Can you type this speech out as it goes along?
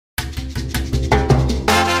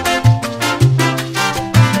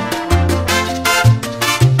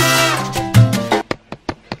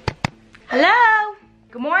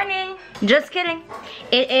Just kidding.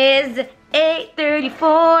 It is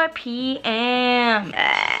 8:34 p.m.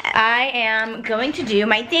 I am going to do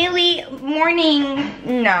my daily morning,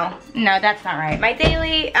 no, that's not right. My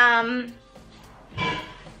daily, I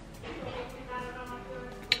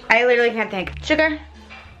literally can't think. Sugar,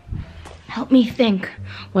 help me think.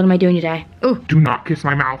 What am I doing today? Ooh. Do not kiss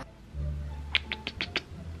my mouth.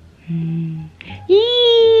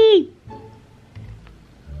 Yee.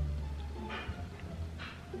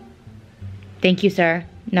 Thank you, sir.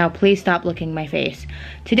 Now please stop licking my face.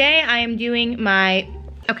 Today I am doing my,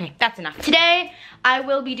 okay, that's enough. Today I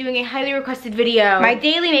will be doing a highly requested video, my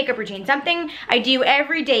daily makeup routine, something I do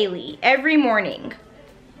every morning.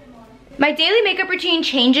 My daily makeup routine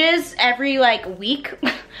changes every like week,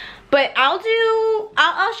 but I'll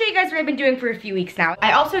show you guys what I've been doing for a few weeks now.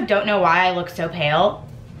 I also don't know why I look so pale.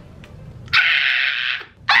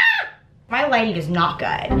 My lighting is not good.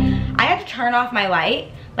 I have to turn off my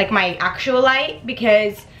light, like my actual light,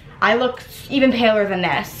 because I look even paler than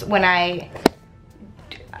this when I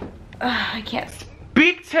can't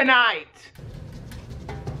speak tonight.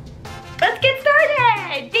 Let's get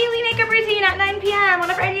started. Daily makeup routine at 9 p.m. on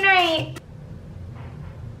a Friday night.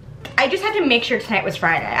 I just had to make sure tonight was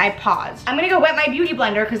Friday. I paused. I'm gonna go wet my beauty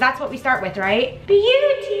blender because that's what we start with, right?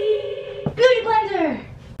 Beauty blender.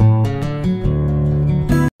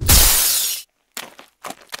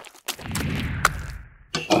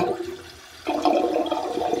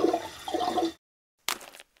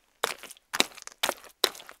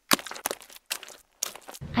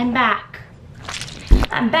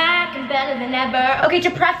 I'm back and better than ever. Okay,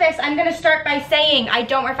 to preface, I'm gonna start by saying I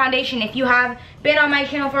don't wear foundation. If you have been on my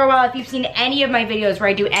channel for a while, if you've seen any of my videos where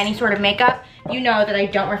I do any sort of makeup, you know that I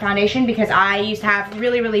don't wear foundation because I used to have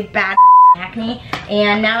really bad acne,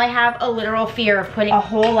 and now I have a literal fear of putting a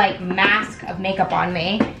whole like mask of makeup on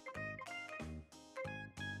me.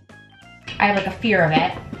 I have like a fear of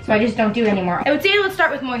it, so I just don't do it anymore. I would say let's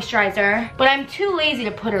start with moisturizer, but I'm too lazy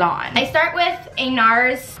to put it on. I start with a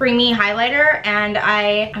NARS Creamy Highlighter, and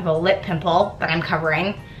I have a lip pimple that I'm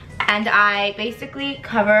covering. And I basically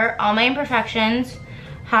cover all my imperfections.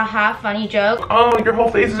 Haha, funny joke. Oh, your whole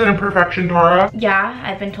face is an imperfection, Tara. Yeah,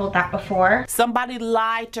 I've been told that before. Somebody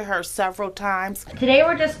lied to her several times. Today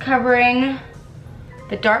we're just covering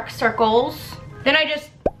the dark circles. Then I just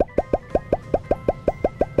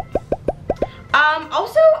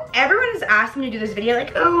also, everyone's asked me to do this video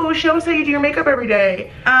like, Oh, show us how you do your makeup every day.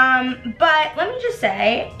 but let me just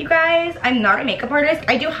say, you guys, I'm not a makeup artist.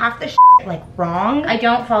 I do half the like wrong. I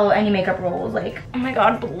don't follow any makeup rules. Like, oh my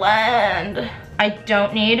god, blend. I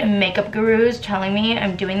don't need makeup gurus telling me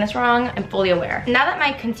I'm doing this wrong. I'm fully aware. Now that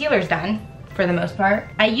my concealer's done, for the most part,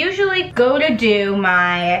 I usually go to do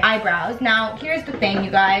my eyebrows. Now, here's the thing,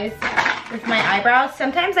 you guys. With my eyebrows,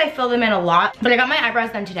 sometimes I fill them in a lot, but I got my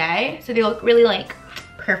eyebrows done today, so they look really like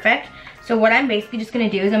perfect. So what I'm basically just gonna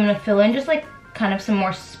do is I'm gonna fill in just like kind of some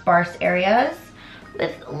more sparse areas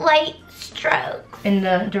with light strokes in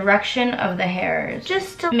the direction of the hairs,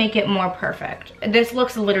 just to make it more perfect. This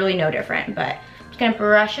looks literally no different, but I'm just gonna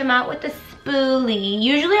brush them out with the spoolie.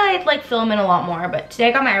 Usually I like fill them in a lot more, but today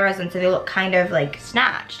I got my eyebrows done, so they look kind of like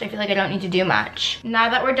snatched. I feel like I don't need to do much. Now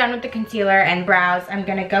that we're done with the concealer and brows, I'm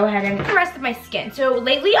gonna go ahead and do the rest of my skin. So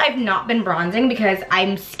lately I've not been bronzing because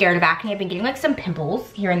I'm scared of acne. I've been getting like some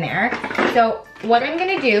pimples here and there. So what I'm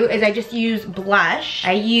gonna do is I just use blush.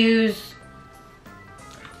 I use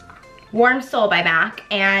Warm Soul by MAC,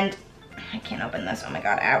 and I can't open this, oh my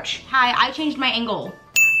god, ouch. Hi, I changed my angle.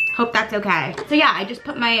 Hope that's okay. So yeah, I just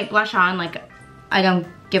put my blush on like I don't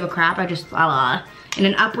give a crap. I just in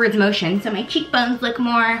an upwards motion, so my cheekbones look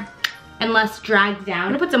more and less dragged down. I'm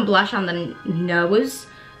gonna put some blush on the nose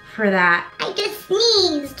for that. I just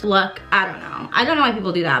sneezed. Look, I don't know. I don't know why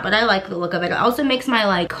people do that, but I like the look of it. It also makes my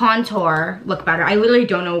like contour look better. I literally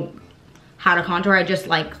don't know how to contour. I just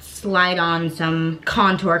like slide on some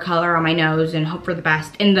contour color on my nose and hope for the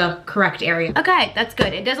best in the correct area. Okay, that's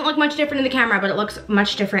good. It doesn't look much different in the camera, but it looks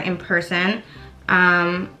much different in person.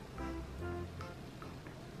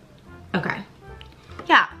 Okay.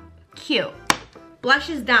 Yeah, cute. Blush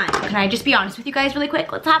is done. Can I just be honest with you guys really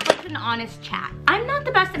quick? Let's have like an honest chat. I'm not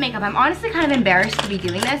the best at makeup. I'm honestly kind of embarrassed to be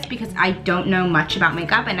doing this because I don't know much about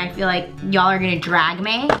makeup, and I feel like y'all are gonna drag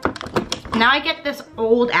me. Now I get this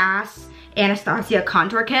old ass Anastasia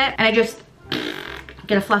contour kit, and I just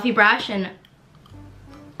get a fluffy brush and,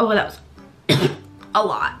 oh, that was a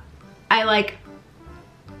lot. I like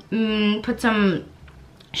put some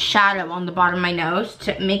shadow on the bottom of my nose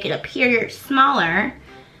to make it appear smaller,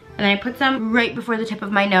 And then I put some right before the tip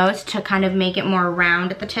of my nose to kind of make it more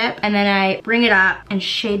round at the tip. And then I bring it up and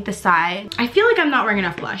shade the side. I feel like I'm not wearing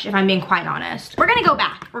enough blush, if I'm being quite honest. We're gonna go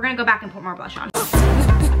back. We're gonna go back and put more blush on.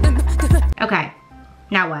 Okay,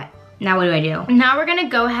 now what? Now what do I do? Now we're gonna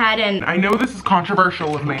go ahead and... I know this is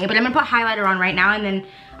controversial of me, but I'm gonna put highlighter on right now, and then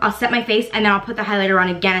I'll set my face, and then I'll put the highlighter on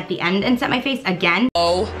again at the end and set my face again.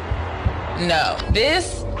 Oh, no.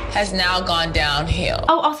 This has now gone downhill.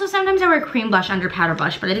 Oh, also sometimes I wear cream blush under powder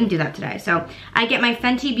blush, but I didn't do that today. So I get my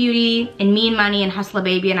Fenty Beauty and Mean Money and Hustla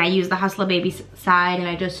Baby, and I use the Hustla Baby side, and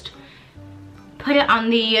I just put it on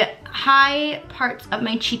the high parts of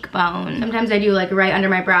my cheekbone. Sometimes I do like right under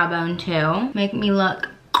my brow bone too. Make me look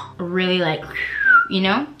really like, you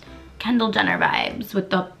know, Kendall Jenner vibes with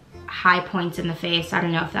the high points in the face. I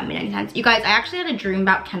don't know if that made any sense. You guys, I actually had a dream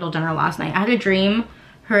about Kendall Jenner last night. I had a dream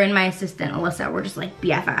her and my assistant Alyssa were just like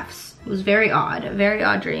BFFs. It was very odd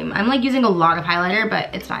dream. I'm like using a lot of highlighter,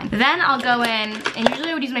 but it's fine. Then I'll go in, and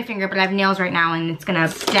usually I would use my finger, but I have nails right now and it's gonna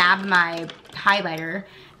stab my highlighter.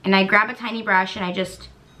 And I grab a tiny brush and I just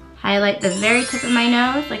highlight the very tip of my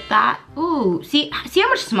nose like that. Ooh, see how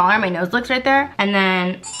much smaller my nose looks right there? And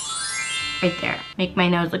then right there, make my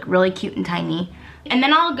nose look really cute and tiny. And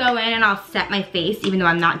then I'll go in and I'll set my face, even though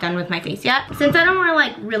I'm not done with my face yet. Since I don't wear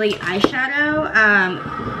like really eyeshadow,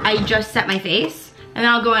 I just set my face. And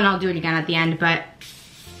then I'll go in and I'll do it again at the end, but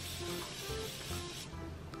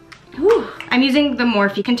whew, I'm using the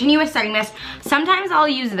Morphe Continuous Setting Mist. Sometimes I'll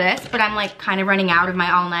use this, but I'm like kind of running out of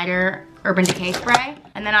my all-nighter Urban Decay spray.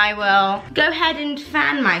 And then I will go ahead and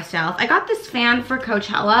fan myself. I got this fan for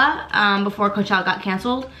Coachella before Coachella got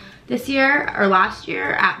canceled this year or last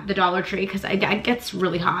year at the Dollar Tree because it gets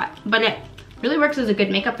really hot. But it really works as a good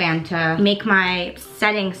makeup fan to make my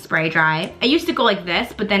setting spray dry. I used to go like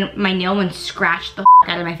this, but then my nail one scratched the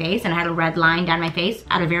out of my face and I had a red line down my face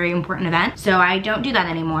at a very important event. So I don't do that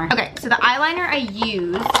anymore. Okay, so the eyeliner I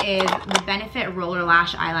use is the Benefit Roller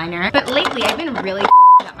Lash eyeliner. But lately I've been really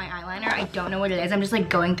at my eyeliner. I don't know what it is. I'm just like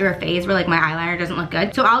going through a phase where like my eyeliner doesn't look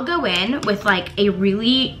good. So I'll go in with like a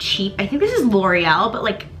really cheap, I think this is L'Oreal, but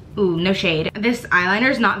like, ooh, no shade. This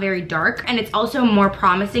eyeliner is not very dark and it's also more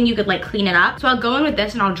promising. You could like clean it up. So I'll go in with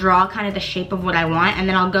this and I'll draw kind of the shape of what I want, and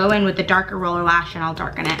then I'll go in with the darker roller lash and I'll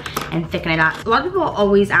darken it and thicken it up. A lot of people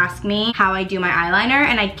always ask me how I do my eyeliner,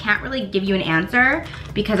 and I can't really give you an answer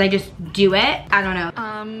because I just do it. I don't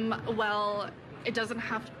know. Well, it doesn't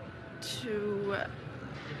have to...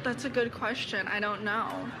 That's a good question. I don't know.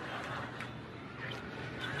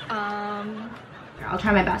 I'll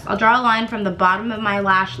try my best. I'll draw a line from the bottom of my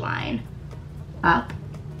lash line up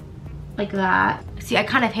like that. See, I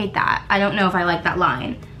kind of hate that. I don't know if I like that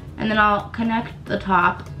line. And then I'll connect the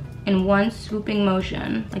top in one swooping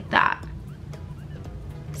motion like that.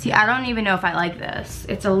 See, I don't even know if I like this.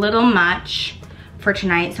 It's a little much for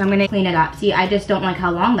tonight, so I'm gonna clean it up. See, I just don't like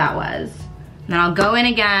how long that was. And then I'll go in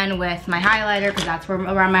again with my highlighter because that's where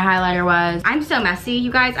my highlighter was. I'm so messy,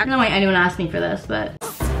 you guys. I don't know why anyone asked me for this, but.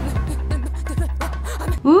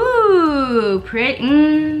 Ooh,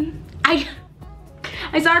 pretty.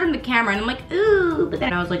 I saw it in the camera and I'm like, ooh, but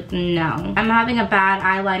then I was like, no. I'm having a bad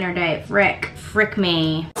eyeliner day. Frick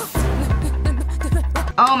me.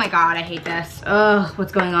 Oh my God, I hate this. Ugh,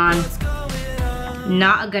 what's going on?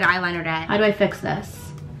 Not a good eyeliner day. How do I fix this?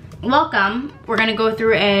 Welcome. We're gonna go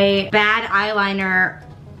through a bad eyeliner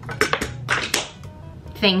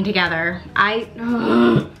thing together.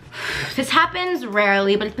 This happens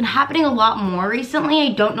rarely, but it's been happening a lot more recently.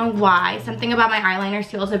 I don't know why. Something about my eyeliner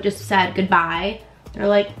skills have just said goodbye. They're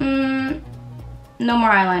like, no more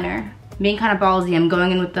eyeliner. Being kind of ballsy, I'm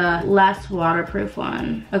going in with the less waterproof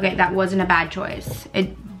one. Okay, that wasn't a bad choice.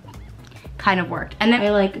 It kind of worked. And then I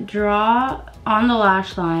like draw on the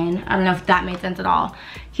lash line. I don't know if that made sense at all.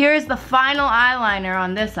 Here's the final eyeliner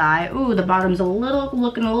on this eye. Ooh, the bottom's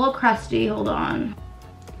looking a little crusty. Hold on.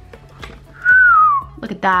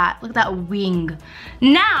 Look at that wing.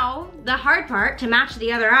 Now, the hard part, to match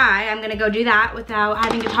the other eye, I'm gonna go do that without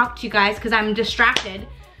having to talk to you guys because I'm distracted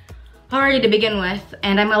already to begin with.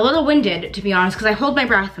 And I'm a little winded, to be honest, because I hold my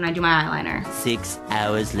breath when I do my eyeliner. 6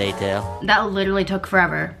 hours later. That literally took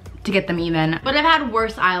forever to get them even. But I've had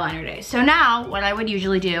worse eyeliner days. So now, what I would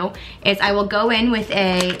usually do is I will go in with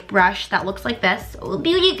a brush that looks like this. Oh,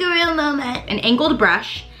 beauty guru moment. An angled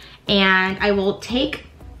brush. And I will take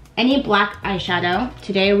any black eyeshadow.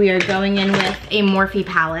 Today we are going in with a Morphe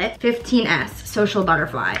palette, 15S, Social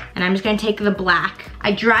Butterfly. And I'm just gonna take the black.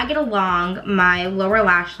 I drag it along my lower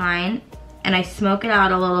lash line and I smoke it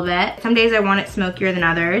out a little bit. Some days I want it smokier than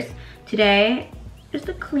others. Today, just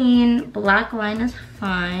a clean black line is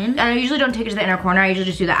fine. And I usually don't take it to the inner corner. I usually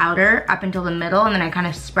just do the outer up until the middle, and then I kind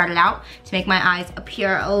of spread it out to make my eyes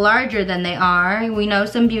appear larger than they are. We know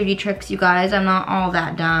some beauty tricks, you guys. I'm not all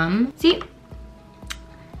that dumb. See?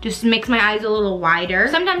 Just makes my eyes a little wider.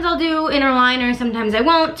 Sometimes I'll do inner liner, sometimes I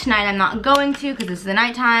won't. Tonight I'm not going to because this is the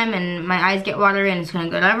nighttime and my eyes get watery and it's gonna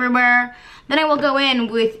go everywhere. Then I will go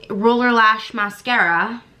in with Roller Lash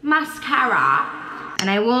Mascara. And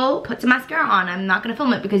I will put some mascara on. I'm not gonna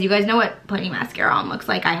film it because you guys know what putting mascara on looks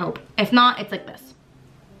like, I hope. If not, it's like this.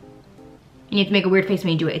 You need to make a weird face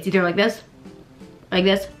when you do it. It's either like this, or like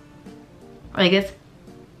this, or like this.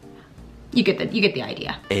 You get the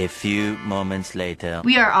idea. A few moments later.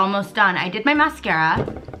 We are almost done. I did my mascara.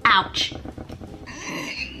 Ouch.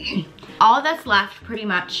 All that's left pretty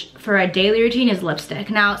much for a daily routine is lipstick.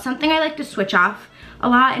 Now, something I like to switch off a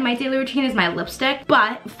lot in my daily routine is my lipstick,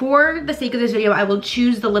 but for the sake of this video, I will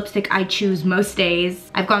choose the lipstick I choose most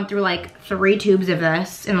days. I've gone through like 3 tubes of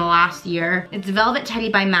this in the last year. It's Velvet Teddy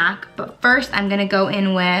by MAC, but first I'm gonna go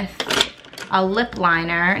in with a lip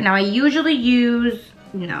liner. Now I usually use,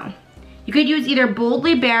 no. You could use either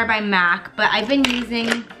Boldly Bare by MAC, but I've been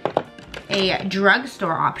using a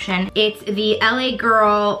drugstore option. It's the LA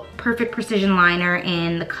Girl Perfect Precision Liner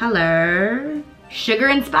in the color Sugar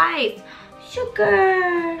and Spice.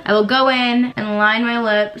 Sugar. I will go in and line my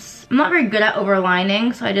lips. I'm not very good at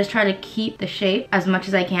overlining, so I just try to keep the shape as much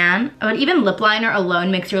as I can. But even lip liner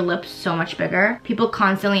alone makes your lips so much bigger. People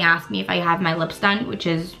constantly ask me if I have my lips done, which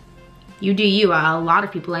is, you do you. A lot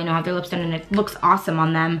of people I know have their lips done and it looks awesome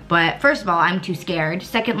on them. But first of all, I'm too scared.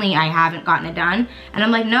 Secondly, I haven't gotten it done. And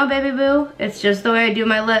I'm like, no, baby boo. It's just the way I do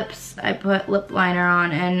my lips. I put lip liner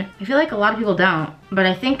on and I feel like a lot of people don't. But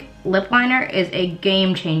I think lip liner is a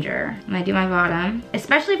game changer. When I do my bottom,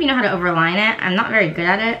 especially if you know how to overline it. I'm not very good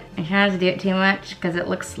at it. I try not to do it too much because it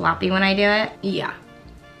looks sloppy when I do it. Yeah.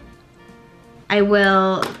 I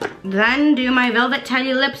will then do my Velvet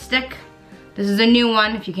Teddy lipstick. This is a new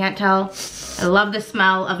one, if you can't tell. I love the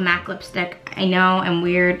smell of MAC lipstick. I know, I'm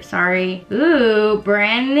weird, sorry. Ooh,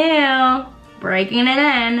 brand new. Breaking it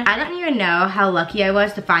in. I don't even know how lucky I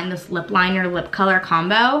was to find this lip liner lip color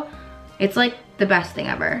combo. It's like the best thing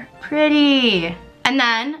ever. Pretty. And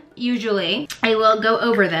then, usually, I will go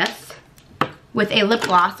over this with a lip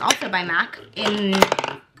gloss, also by MAC.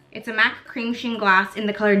 It's a MAC Cream Sheen Gloss in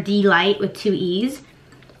the color D Light with 2 E's.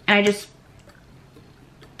 And I just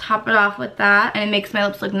top it off with that, and it makes my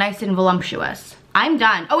lips look nice and voluptuous. I'm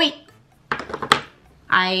done. Oh wait,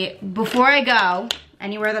 before I go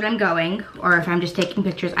anywhere that I'm going, or if I'm just taking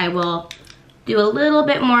pictures, I will do a little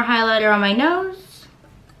bit more highlighter on my nose,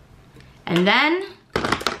 and then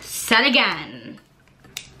set again.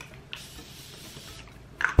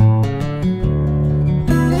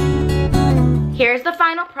 Here's the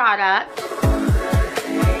final product.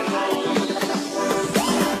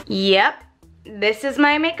 Yep. This is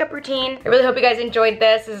my makeup routine. I really hope you guys enjoyed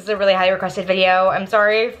this. This is a really highly requested video. I'm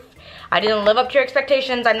sorry if I didn't live up to your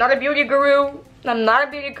expectations. I'm not a beauty guru. I'm not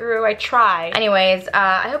a beauty guru, I try. Anyways,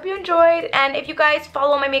 I hope you enjoyed, and if you guys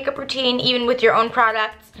follow my makeup routine, even with your own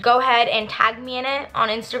products, go ahead and tag me in it on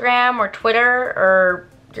Instagram or Twitter or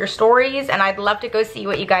your stories, and I'd love to go see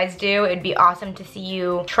what you guys do. It'd be awesome to see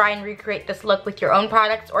you try and recreate this look with your own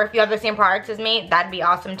products, or if you have the same products as me, that'd be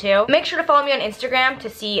awesome too. Make sure to follow me on Instagram to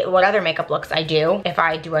see what other makeup looks I do, if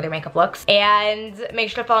I do other makeup looks, and make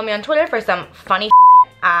sure to follow me on Twitter for some funny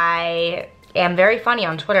I am very funny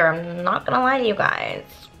on Twitter, I'm not gonna lie to you guys.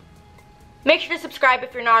 Make sure to subscribe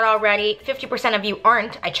if you're not already. 50% of you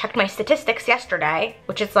aren't. I checked my statistics yesterday,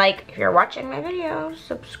 which is like, if you're watching my videos,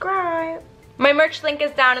 subscribe. My merch link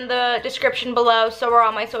is down in the description below, so are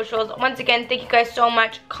all my socials. Once again, thank you guys so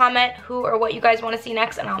much. Comment who or what you guys want to see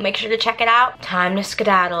next, and I'll make sure to check it out. Time to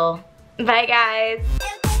skedaddle. Bye, guys.